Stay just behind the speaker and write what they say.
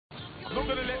Not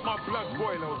gonna let my blood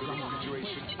boil over this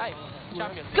situation. Hey,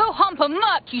 champion. Go hump a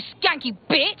muck, you skanky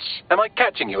bitch! Am I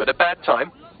catching you at a bad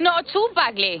time? Not at all,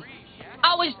 Bagley.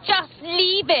 I was just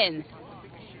leaving.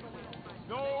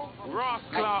 No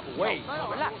rascal way.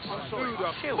 Relax. Who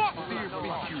the fuck do you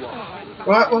think you are?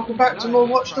 Right, welcome back to more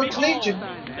Watchdogs Legion.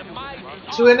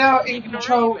 So we're now in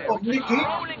control of Nikki.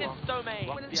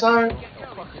 So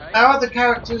our other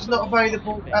character is not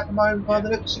available at the moment by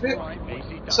the looks of it.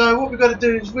 So what we've got to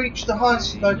do is reach the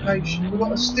heist location. We've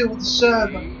got to steal the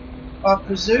server, I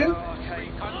presume.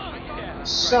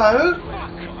 So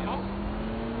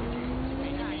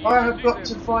I have got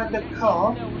to find a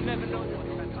car.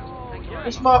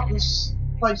 Let's mark this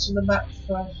place on the map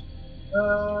first.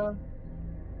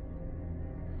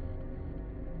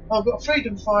 I've got a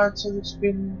freedom fighter that's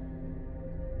been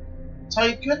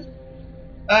taken,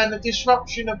 and a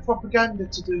disruption of propaganda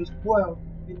to do as well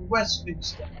in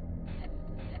Westminster.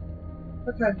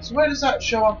 Okay, so where does that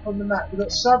show up on the map? We've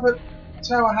got Southwark,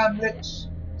 Tower Hamlets,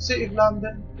 City of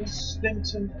London,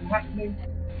 Islington and Hackney.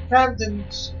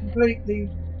 Camden's completely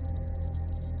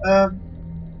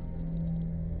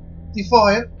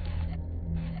defiant.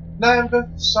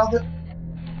 Lambeth, Southwark,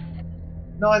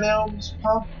 Nine Elms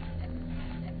pub.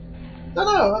 Don't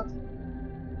know.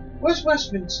 Where's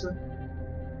Westminster?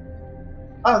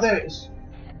 Oh, there it is.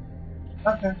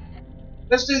 Okay.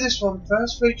 Let's do this one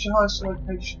first. Reach a heist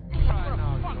location.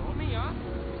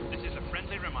 This is a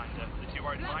friendly reminder that you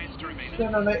are advised to remain.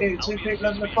 No, no, there is. Two people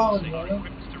having a barn, right? To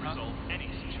resolve any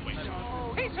situation.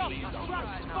 Please help me in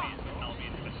investigations.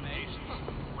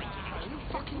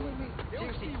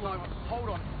 Seriously, hold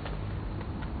on.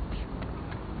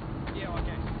 Yeah,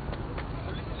 okay.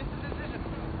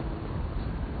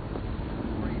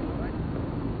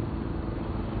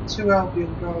 Two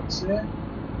Albion guards there.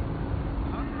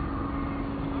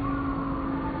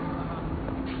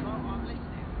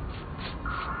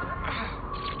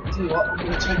 Tell you what, I'm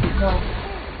going to take it now.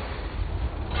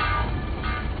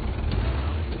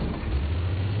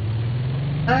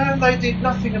 And they did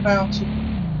nothing about it.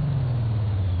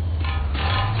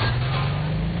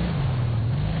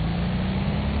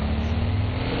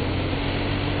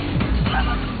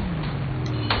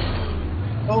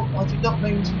 Oh, I did not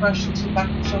mean to crash into the back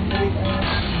of somebody.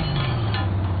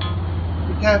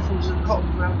 Be careful, there's a cotton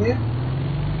around here.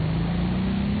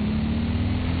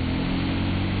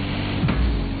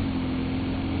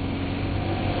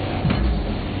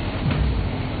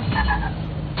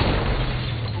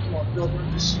 Oh my god,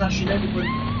 I'm just smashing everybody.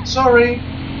 Sorry!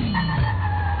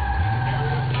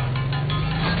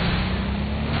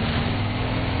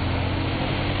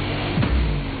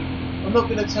 I'm not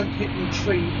going to attempt hitting the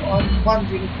tree, but I'm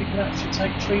wondering if we can actually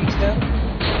take trees down.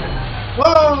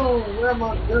 Whoa! Where am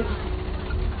I going?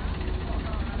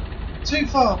 Too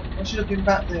far! I should have been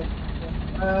back there.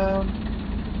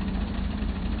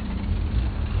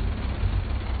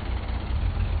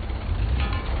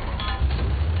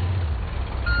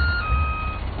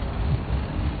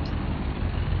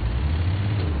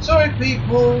 Sorry,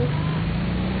 people!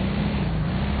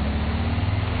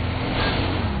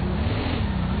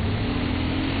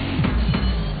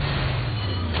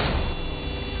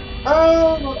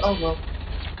 Oh well,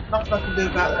 nothing I can do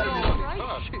about that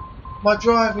now. My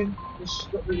driving has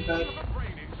got really bad.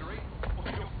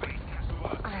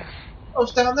 Oh,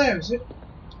 it's down there, is it?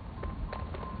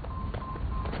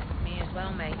 Me as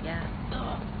well, mate, yeah.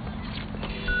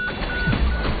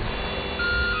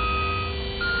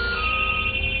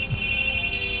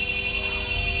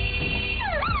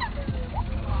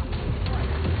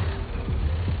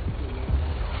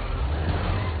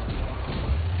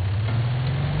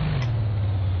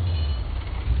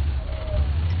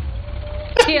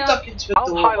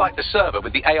 I'll highlight the server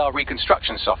with the AR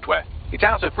reconstruction software. It's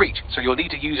out of reach, so you'll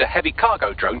need to use a heavy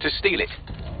cargo drone to steal it.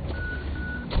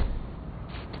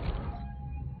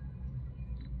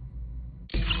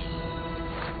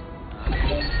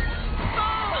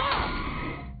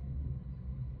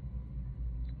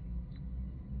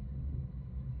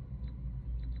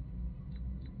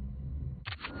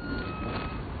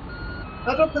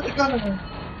 How do I put the gun away?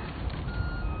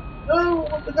 No, I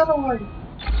want the gun away!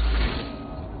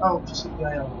 Oh, just hit the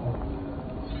AR.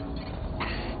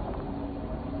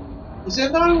 Is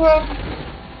there no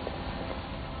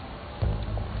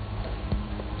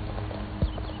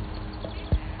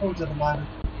hold on a moment.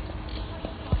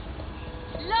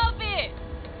 Love it!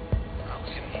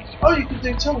 Oh, you can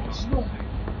do talks as well.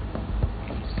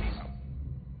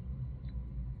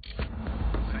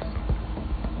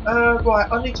 Right,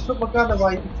 I need to put my gun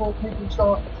away before people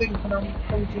start thinking I'm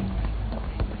causing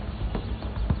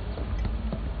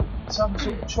some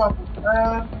sort of trouble.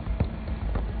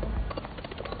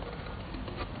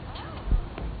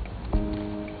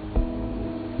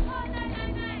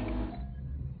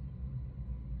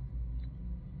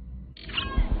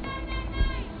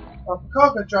 Right, the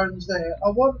cargo drone's there. I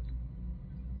want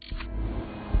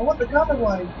the gun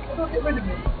away. How do I get rid of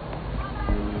it?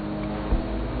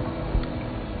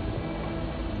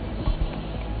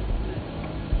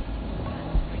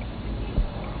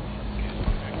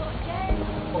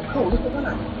 Oh, cool! Look at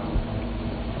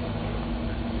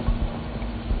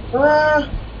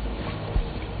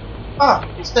that.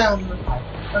 It's down the pipe.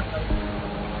 Okay.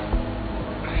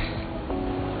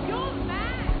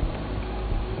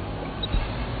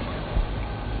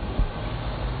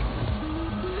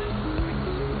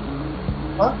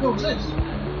 How cool is this?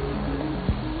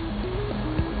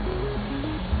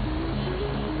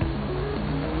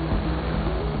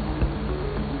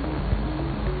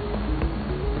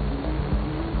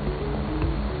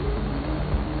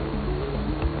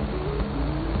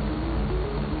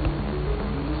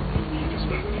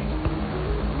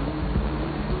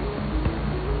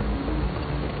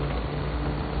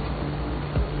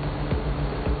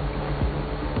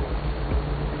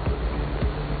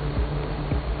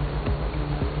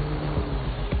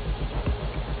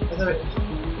 There it is.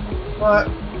 Right,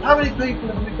 how many people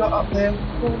have we got up there?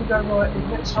 We're going to go right in.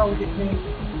 Let's hold it here.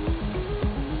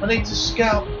 I need to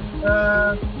scout.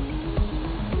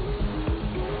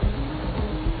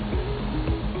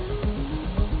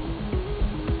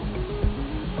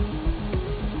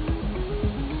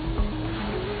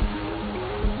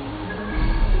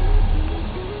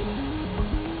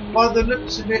 By the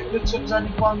looks of it, looks like there's only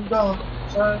one guard.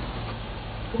 So,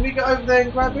 can we get over there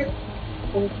and grab it?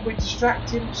 Or can we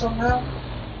distract him somehow?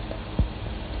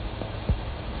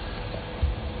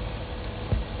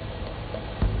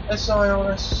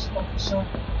 SIRS officer.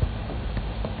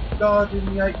 Guard in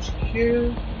the HQ.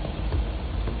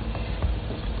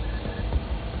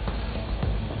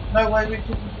 No way we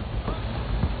can...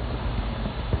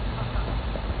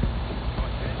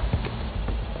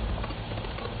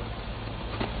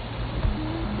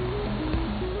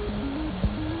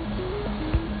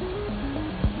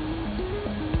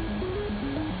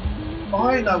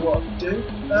 I know what I can do.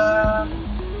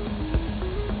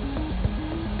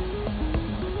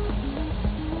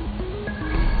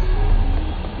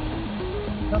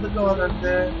 Another guard over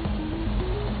there.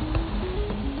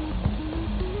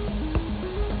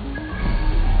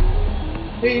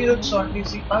 He looks like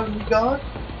he's the only guard.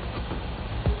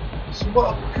 So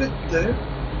what I could do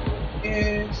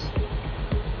is...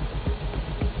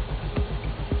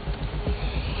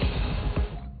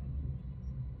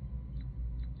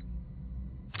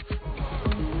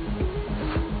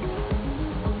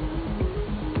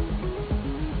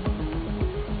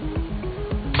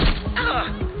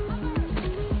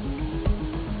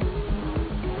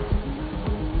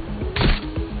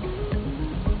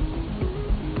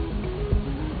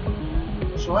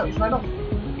 Right, he's ran off.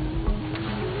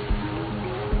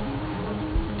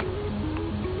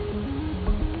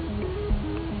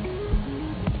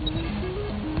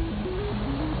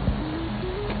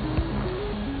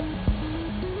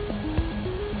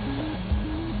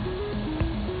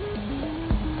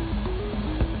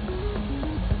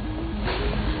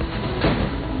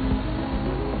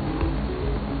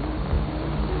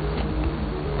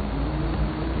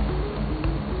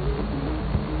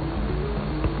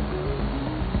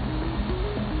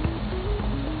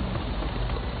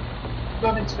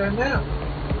 I need to go now.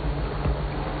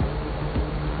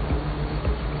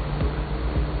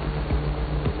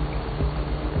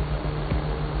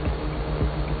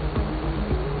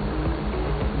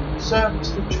 Service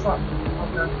the truck.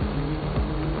 Okay.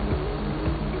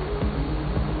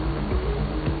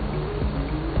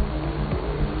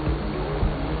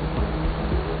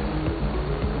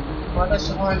 Right, that's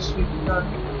the highest we can go.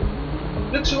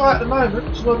 Looks alright at the moment,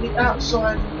 because we're on the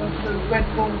outside of the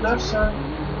red border, so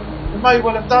we may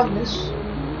well have done this.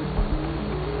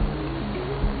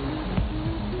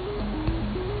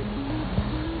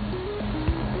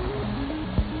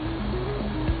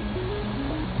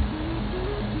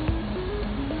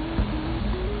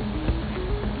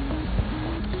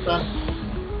 Done.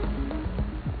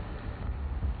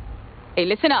 Hey,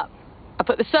 listen up. I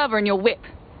put the server in your whip.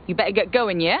 You better get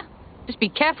going, yeah? Just be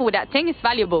careful with that thing, it's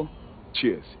valuable.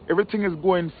 Cheers. Everything is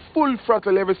going full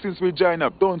throttle ever since we joined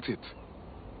up, don't it?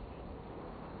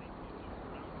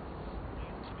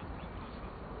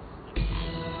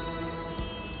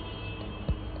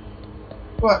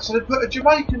 Right, so they put a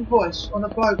Jamaican voice on a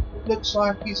bloke that looks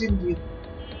like he's Indian.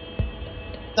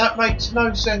 That makes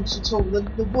no sense at all.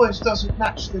 The voice doesn't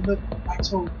match the look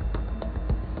at all.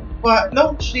 Right,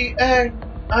 launch the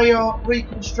AR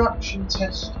reconstruction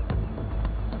test.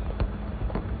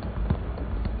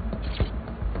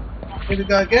 Here we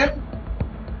go again.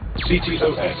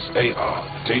 CTOS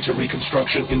AR. Data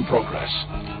reconstruction in progress.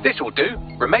 This will do.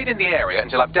 Remain in the area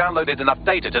until I've downloaded enough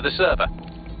data to the server.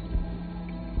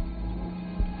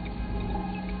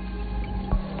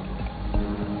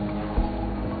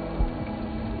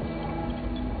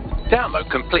 Download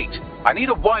complete. I need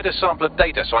a wider sample of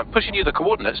data, so I'm pushing you the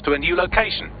coordinates to a new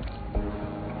location.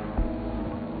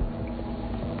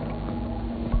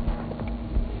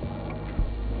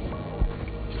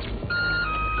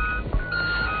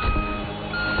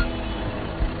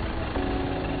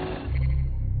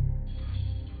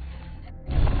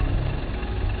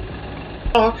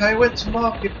 Oh, okay, went to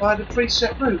market by the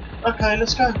preset route. Okay,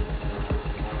 let's go.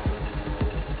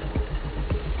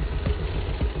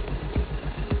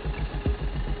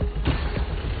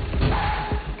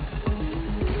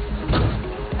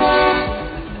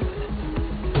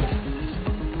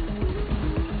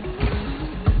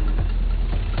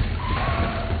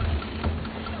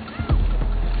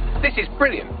 This is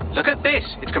brilliant. Look at this.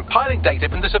 It's compiling data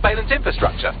from the surveillance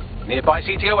infrastructure. Nearby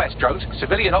CTOS drones,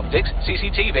 civilian optics,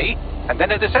 CCTV, and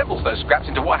then it assembles those scraps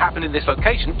into what happened in this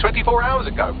location 24 hours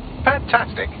ago.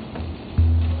 Fantastic.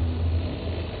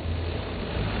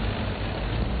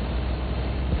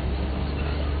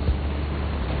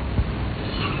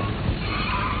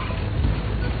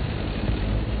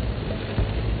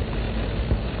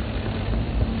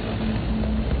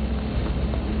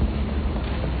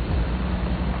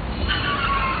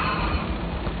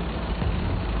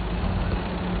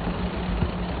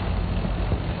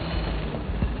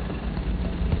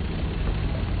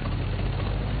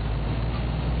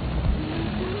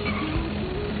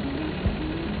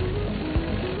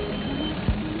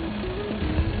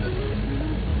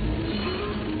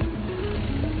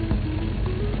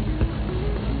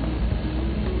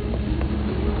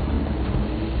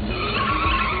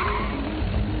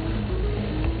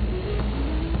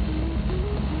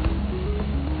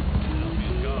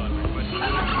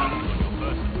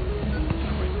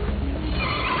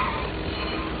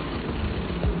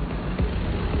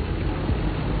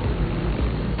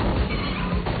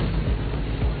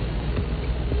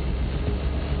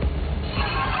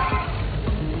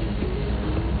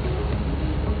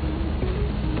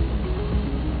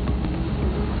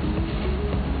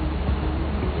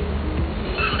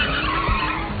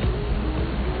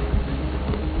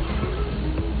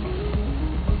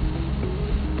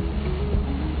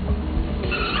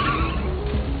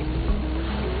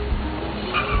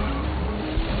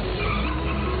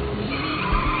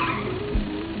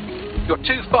 You're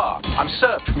too far. I'm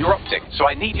served from your optic, so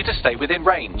I need you to stay within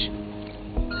range.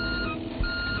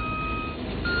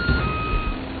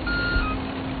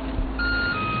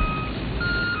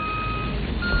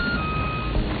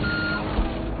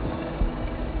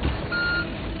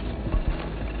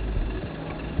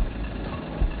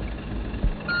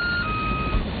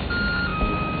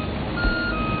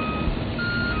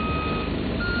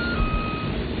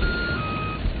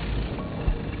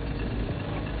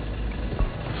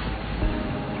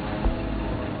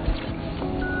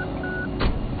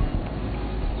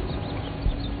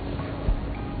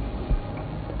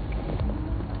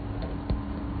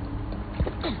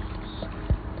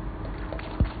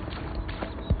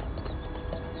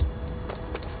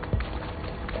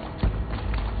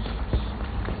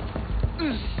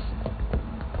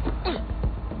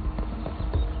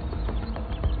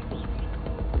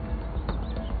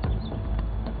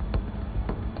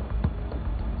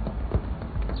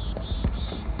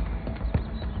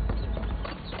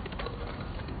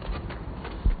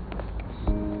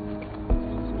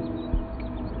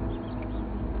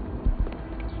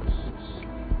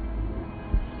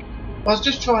 I was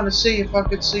just trying to see if I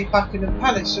could see Buckingham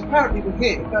Palace. Apparently we're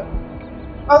here, but...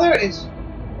 Oh, there it is.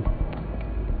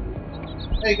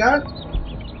 There you go.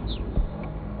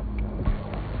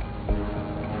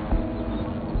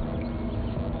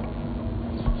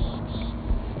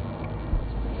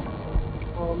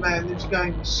 Oh man, this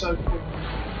game is so cool.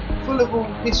 Full of all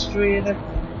history and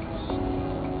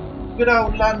everything. Good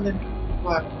old London.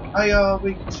 Right, AR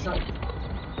reconstruction.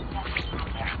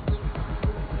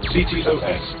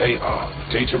 CTOS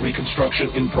AR. Data reconstruction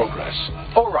in progress.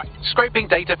 Alright, scraping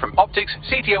data from optics,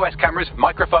 CTOS cameras,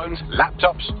 microphones,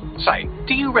 laptops. Say,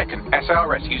 do you reckon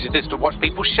SRS uses this to watch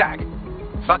people shag?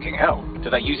 Fucking hell, do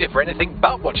they use it for anything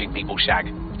but watching people shag?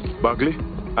 Bagley,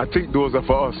 I think those are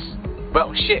for us.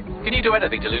 Well, shit, can you do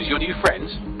anything to lose your new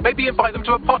friends? Maybe invite them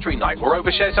to a pottery night or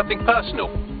overshare something personal.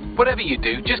 Whatever you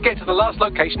do, just get to the last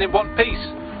location in one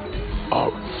piece.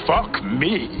 Oh, fuck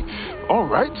me.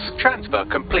 Alright. Transfer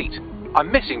complete. I'm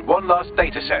missing one last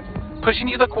data set. Pushing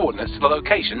you the coordinates to the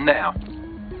location now.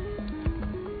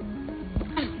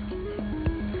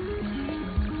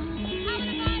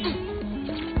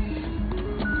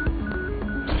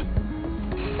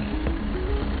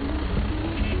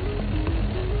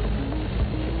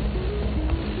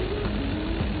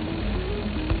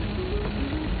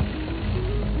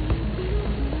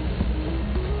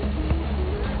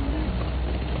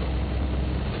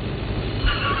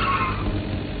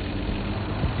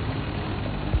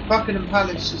 Buckingham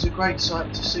Palace is a great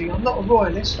sight to see. I'm not a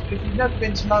royalist, but if you've never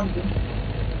been to London,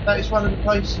 that is one of the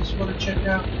places you want to check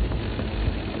out.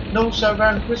 And also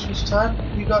around Christmas time,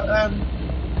 you got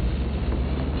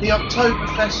the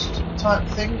Oktoberfest type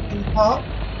thing in the park,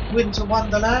 Winter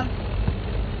Wonderland.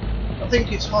 I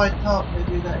think it's Hyde Park they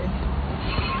do that in.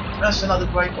 That's another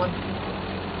great one.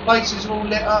 Places are all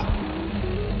lit up.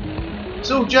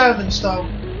 It's all German style.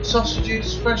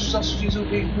 Sausages, fresh sausages all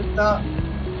being cooked up.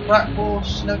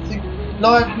 Bratwurst and everything.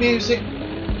 Live music.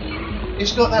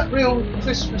 It's got that real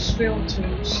Christmas feel to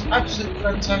it. It's absolutely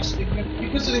fantastic. And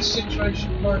because of this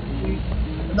situation, like, we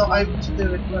are not able to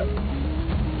do it, but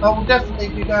I will definitely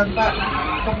be going back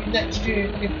probably next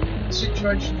year if the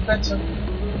situation's better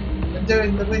and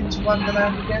doing the Winter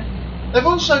Wonderland again. They've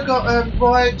also got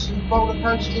rides and roller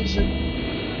coasters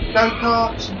and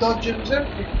go-karts and dodgems,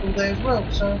 everything all there as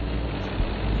well. So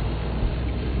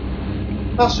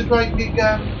plus a great big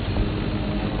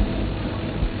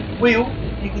wheel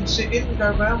you can sit in and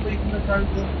go around where you can look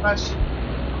over the massive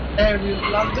area of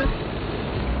London.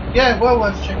 Yeah, well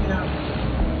worth checking out.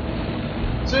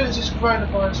 As soon as this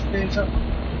coronavirus clears up,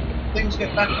 things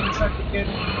get back on track again.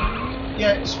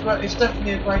 Yeah, it's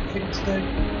definitely a great thing to do.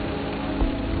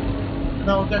 And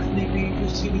I'll definitely be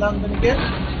visiting London again,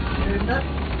 doing that.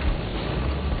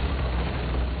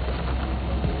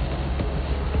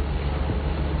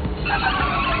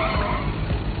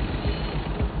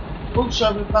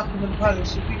 Also with Buckingham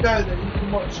Palace, if you go there you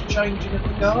can watch the changing of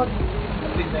the guard.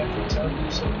 I've been there for a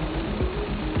time, so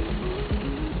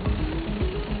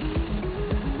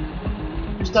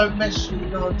just don't mess with the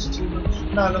guards too much.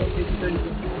 No, a lot of people do,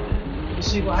 but you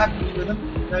see what happens with them.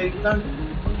 They don't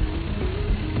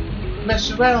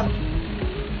mess around.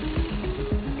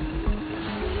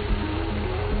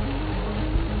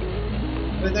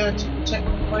 They're there to protect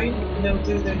the Queen and they'll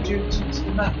do their duty to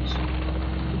the max.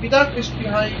 If you don't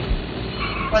misbehave,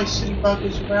 play silly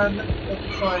buggers around, they'll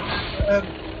be fine.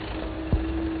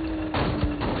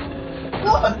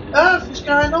 What on earth is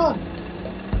going on?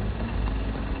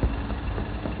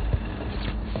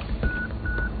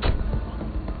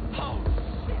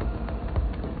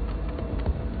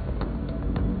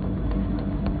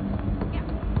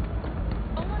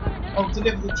 I'll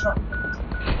deliver the truck. No,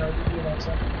 I didn't realise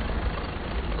that.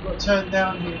 I've got to turn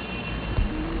down here.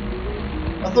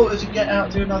 I thought it was a get out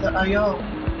to do another AR.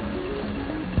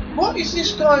 What is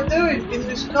this guy doing in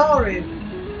this car here?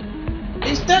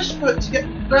 He's desperate to get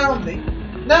round me.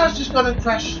 Now he's just gone and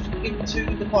crashed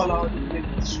into the bollard in the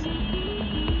middle of the street.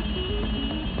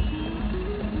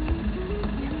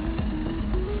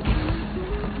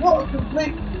 What a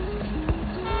complete...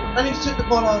 And he's took the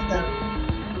bollard down.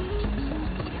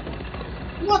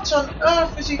 What on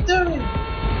earth is he doing?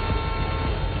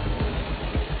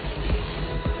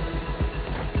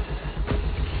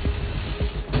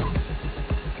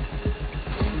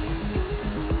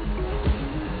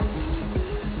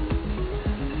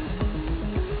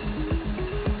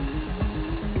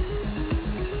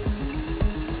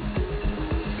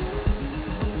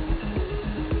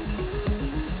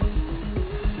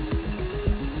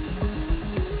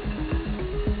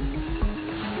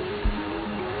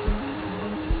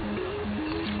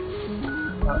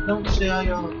 Don't see AR.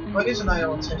 Well, it is an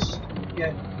AR test.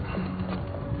 Yeah.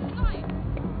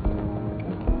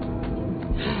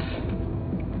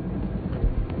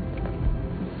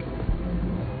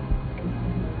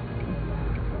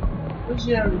 Where's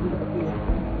the area we're going to be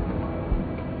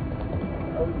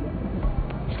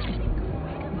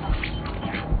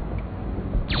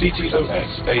in?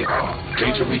 CTOS AR.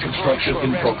 Data reconstruction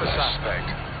in progress.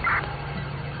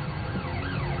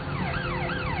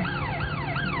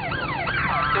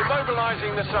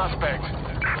 Immobilizing the suspect.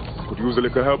 Could use a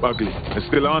little help, Ugly. They're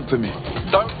still on to me.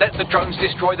 Don't let the drones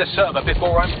destroy the server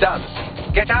before I'm done.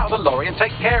 Get out of the lorry and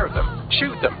take care of them.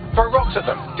 Shoot them. Throw rocks at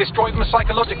them. Destroy them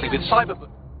psychologically with cyber...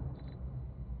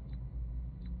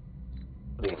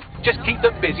 Just keep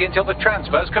them busy until the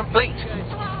transfer's complete.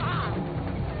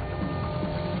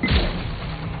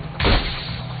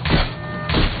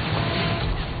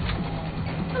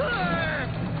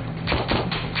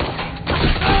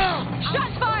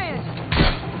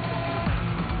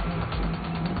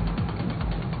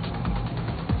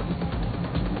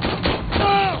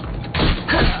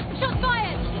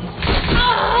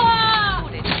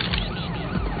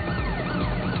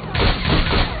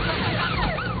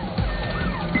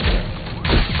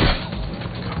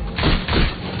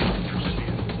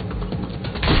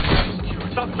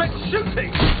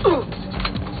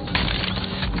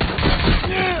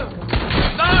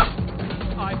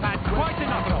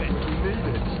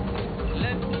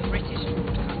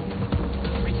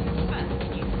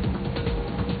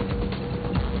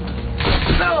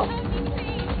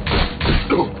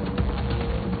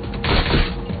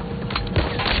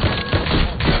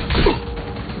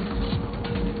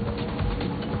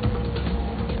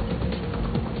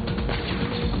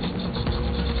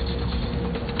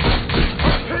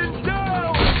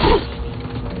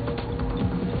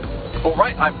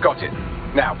 Alright, I've got it.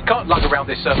 Now, we can't lug around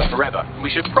this server forever. We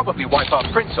should probably wipe our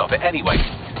prints off it anyway.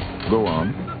 Go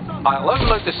on. I'll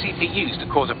overload the CPUs to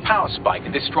cause a power spike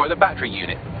and destroy the battery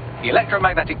unit. The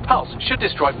electromagnetic pulse should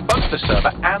destroy both the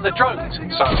server and the drones.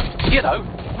 So, you know,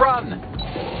 run!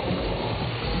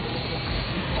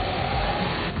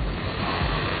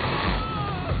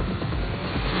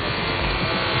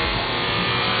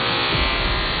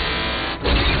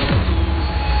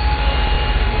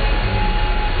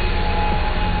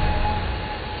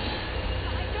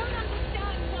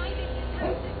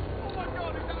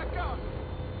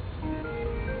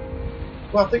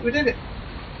 Well, I think we did it.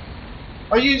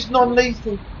 I used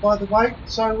non-lethal, by the way,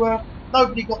 so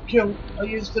nobody got killed. I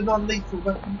used a non-lethal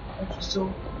weapon, as you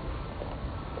saw.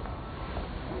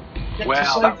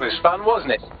 Well, that was fun,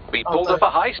 wasn't it? We pulled off a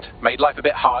heist, made life a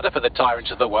bit harder for the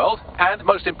tyrants of the world, and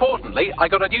most importantly, I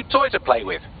got a new toy to play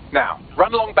with. Now,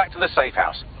 run along back to the safe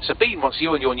house. Sabine wants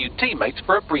you and your new teammates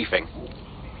for a briefing.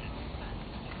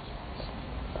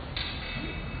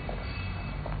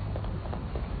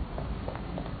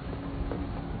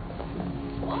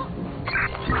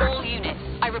 All units.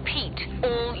 I repeat,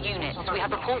 all units. We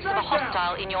have reports of a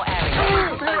hostile in your area.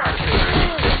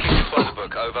 Over.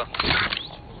 Book, over.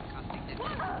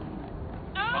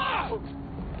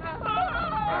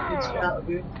 Let's get out of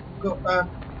here. We've got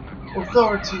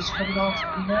authorities coming after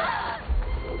me now.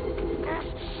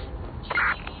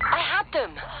 I had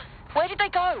them. Where did they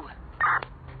go?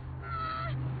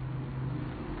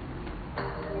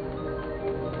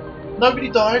 Nobody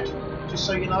died, just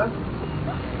so you know.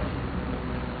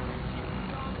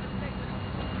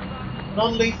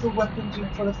 Non-lethal weapons in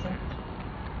full effect.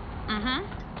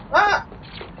 Ah!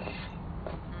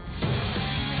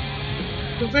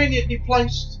 Conveniently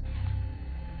placed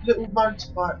little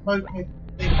motorbike, moped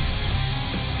thing.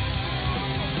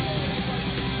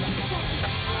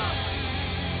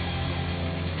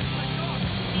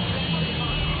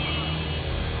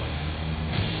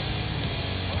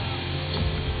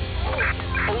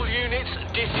 All units,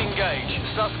 disengage.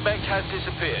 Suspect has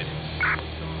disappeared.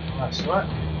 That's right.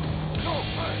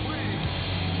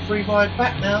 Free ride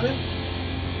back now then.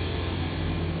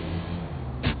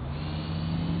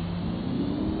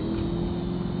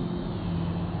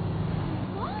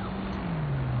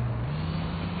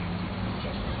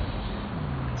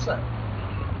 What's that?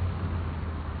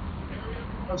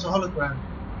 That's a hologram.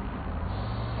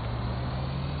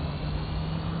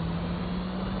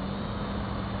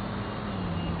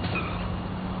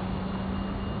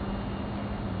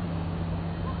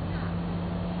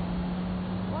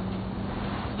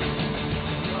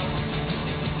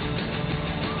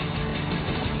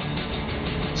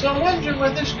 So I'm wondering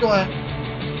where this guy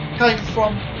came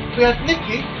from. We had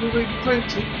Nikki, who we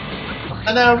recruited,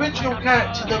 and our original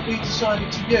character that we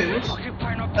decided to use,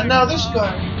 and now this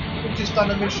guy we've just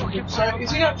done a mission with. So is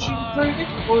he actually recruited,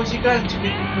 or is he going to be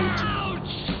recruited?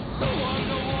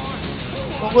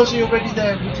 Or was he already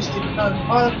there and we just didn't know?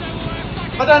 I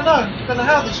don't know. I don't know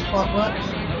how this quite works.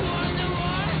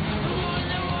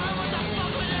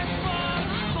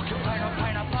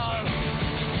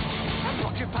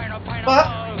 But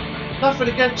nothing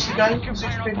against the game because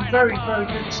it's been very, very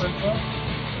good so far.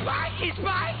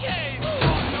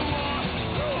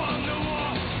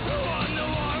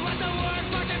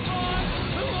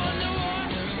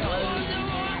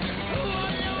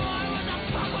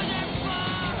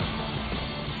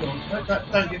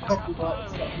 Don't get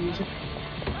copyrighted for that music.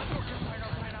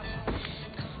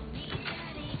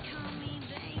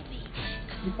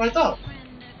 You play dark?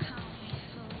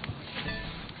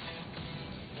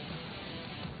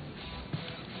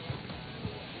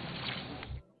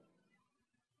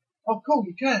 Oh cool,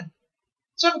 you can.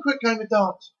 Let's have a quick game of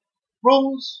darts.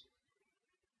 Rules.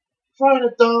 Throwing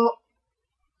a dart.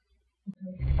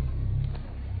 Okay.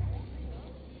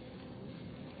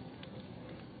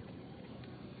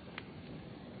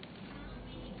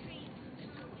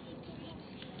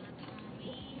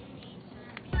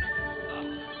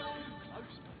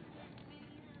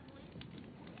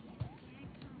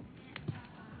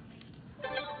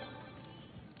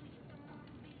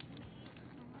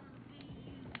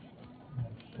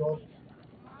 God.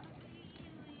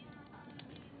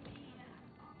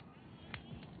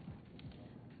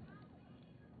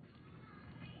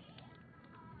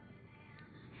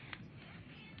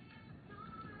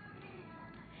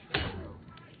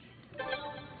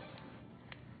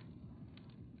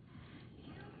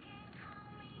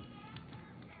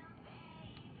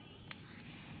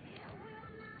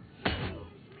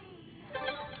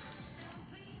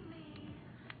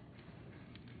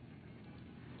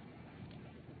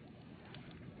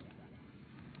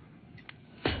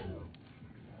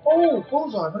 Oh,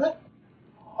 bullseye, wasn't it?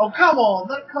 Oh, come on,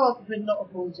 that can't have been not a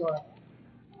bullseye.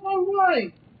 No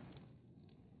way.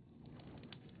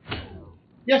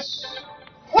 Yes.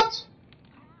 What?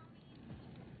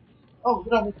 Oh,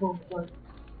 good on the right.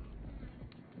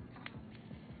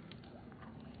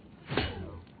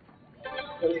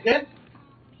 Got it again.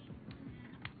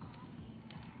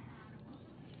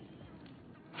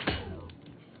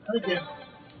 And again.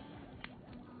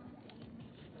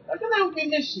 I don't know how we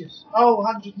miss this. Oh,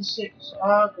 106.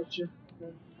 Ah, gotcha.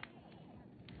 Okay.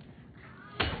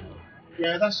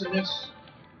 Yeah, that's a miss.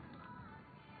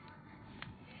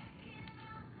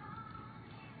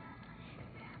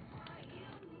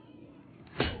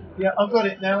 Yeah, I've got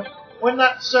it now. When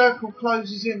that circle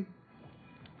closes in,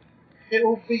 it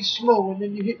will be small and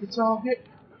then you hit the target.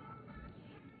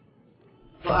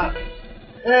 Like that.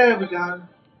 There we go.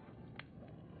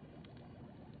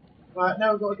 Right,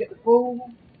 now we've got to get the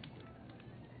ball.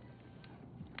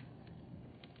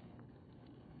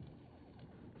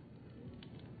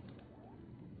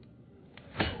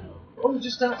 Oh,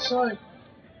 just outside.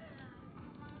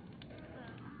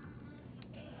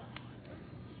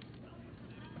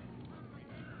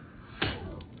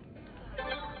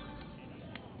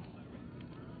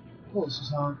 Oh, this is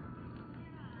hard.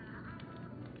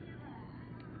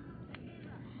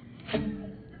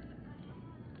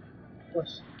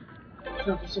 Gosh.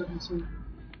 17.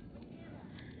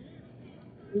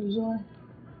 Bullseye.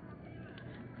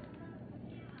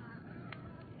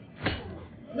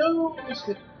 No, missed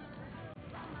it.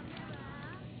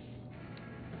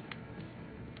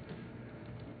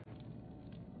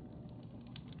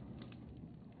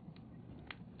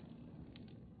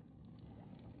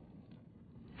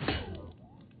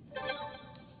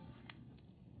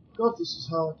 God, this is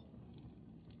hard.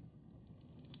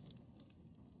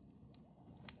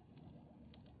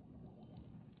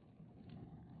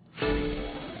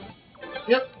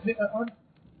 Yep, hit that one.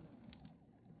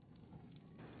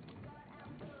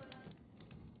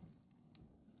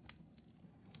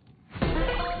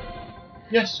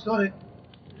 Yes, got it.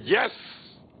 Yes!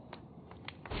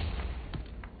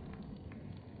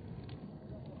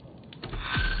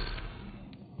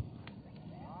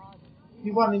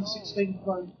 You won in 16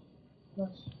 plays. Nice.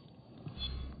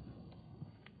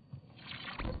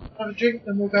 Have a drink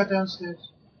and we'll go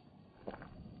downstairs.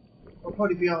 I'll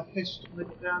probably be half pissed when I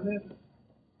get down there.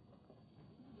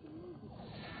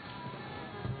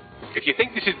 If you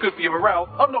think this is good for your morale,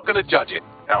 I'm not going to judge it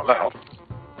out loud.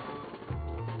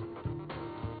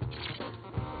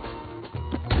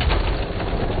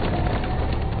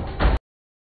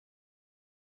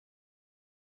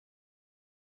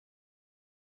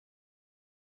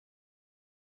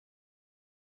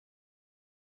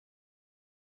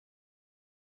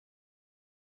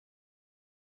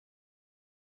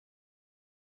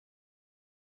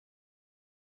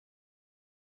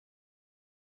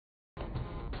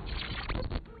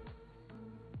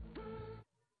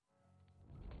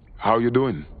 How you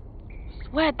doing?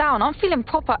 Swear down, I'm feeling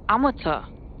proper amateur.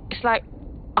 It's like,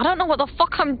 I don't know what the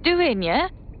fuck I'm doing, yeah?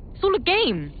 It's all a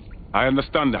game. I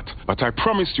understand that, but I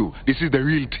promise you, this is the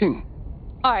real thing.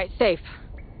 Alright, safe.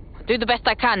 I'll do the best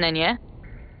I can then, yeah?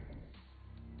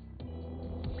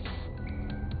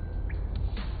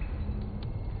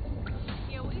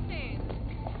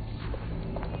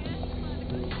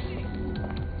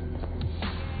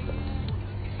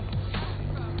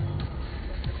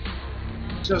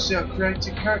 So see our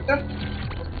creative character.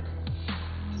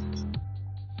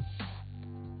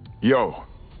 Yo,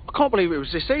 I can't believe it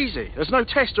was this easy. There's no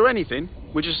test or anything.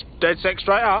 We're just DedSec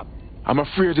straight up. I'm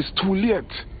afraid it's too late.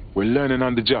 We're learning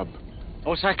on the job. I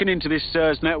was hacking into this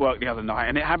SIRS network the other night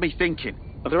and it had me thinking,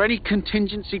 are there any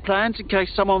contingency plans in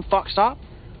case someone fucks up?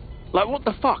 Like, what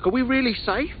the fuck? Are we really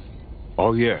safe?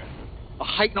 Oh yeah. I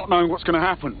hate not knowing what's going to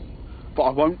happen, but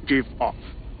I won't give up.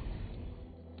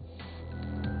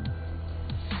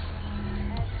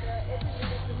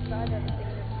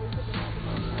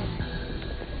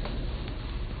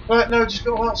 Right, now just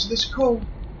got to answer this call.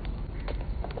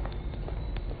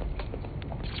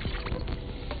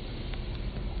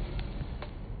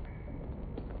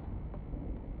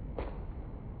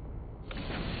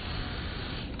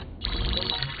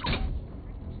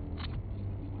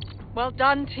 Well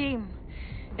done, team.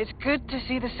 It's good to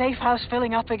see the safe house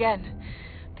filling up again.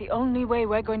 The only way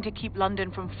we're going to keep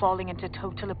London from falling into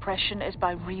total oppression is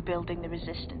by rebuilding the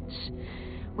resistance.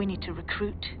 We need to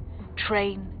recruit,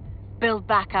 train, build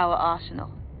back our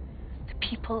arsenal. The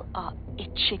people are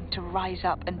itching to rise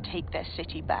up and take their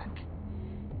city back.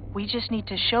 We just need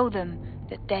to show them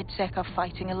that DedSec are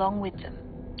fighting along with them.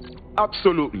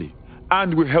 Absolutely.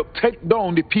 And we'll help take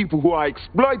down the people who are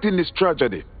exploiting this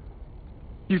tragedy.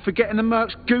 You forgetting the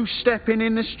mercs goose-stepping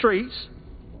in the streets?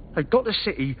 They got the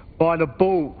city by the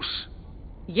balls.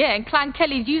 Yeah, and Clan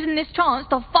Kelly's using this chance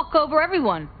to fuck over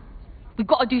everyone. We've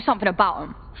got to do something about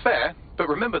them. Fair, but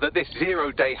remember that this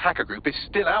zero-day hacker group is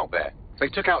still out there. They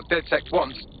took out DedSec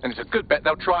once, and it's a good bet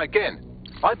they'll try again.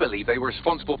 I believe they were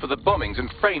responsible for the bombings and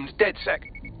framed DedSec.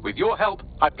 With your help,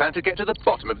 I plan to get to the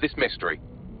bottom of this mystery.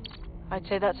 I'd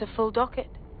say that's a full docket.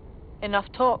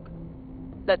 Enough talk.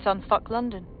 Let's unfuck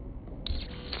London.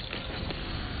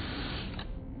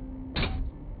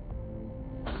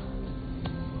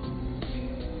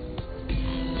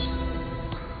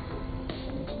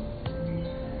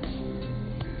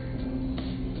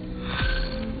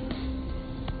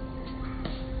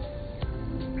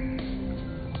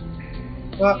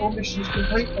 Right, all missions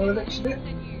complete by the looks of it.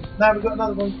 Now we've got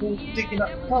another one called Digging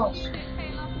Up the Past.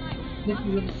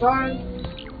 Nikki's on the phone.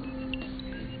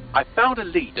 I found a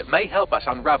lead that may help us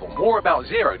unravel more about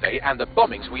Zero Day and the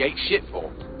bombings we ate shit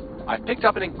for. I've picked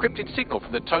up an encrypted signal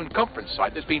from the Tone conference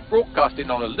site that's been broadcasting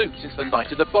on a loop since the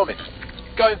night of the bombing.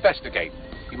 Go investigate.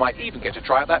 You might even get to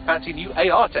try out that fancy new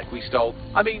AR tech we stole.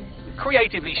 I mean,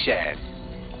 creatively shared.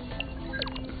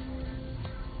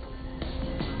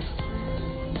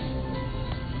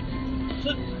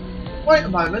 So, wait a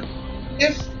moment.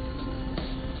 If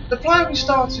the plan we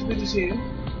started with is here,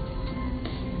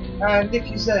 and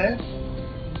Nikki's there,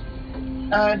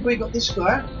 and we got this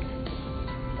guy,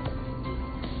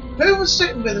 who was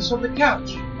sitting with us on the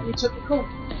couch when we took the call?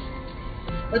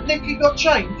 Had Nikki got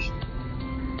changed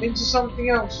into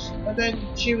something else, and then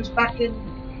she was back in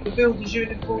the builder's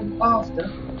uniform after?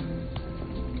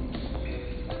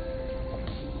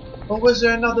 Or was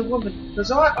there another woman?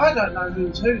 Because I don't know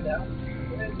who's who now.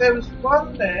 There was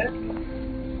one there,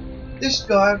 this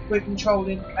guy we're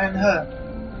controlling, and her.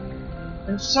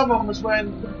 And someone was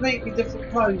wearing completely different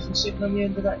clothes and sitting on the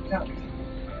end of that couch.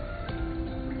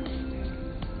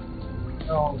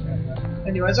 Oh, no.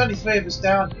 Anyway, there's only 3 of us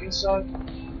down here, so...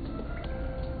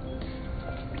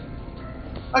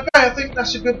 Okay, I think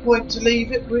that's a good point to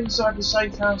leave it. We're inside the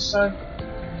safe house, so...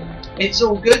 it's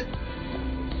all good.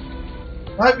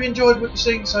 I hope you enjoyed what you've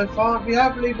seen so far. If you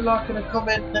have, leave a like and a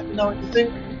comment, let me know what you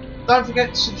think. Don't forget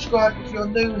to subscribe if you're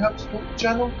new, help support the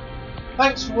channel.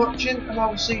 Thanks for watching, and I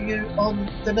will see you on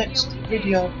the next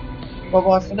video. Bye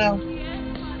bye for now.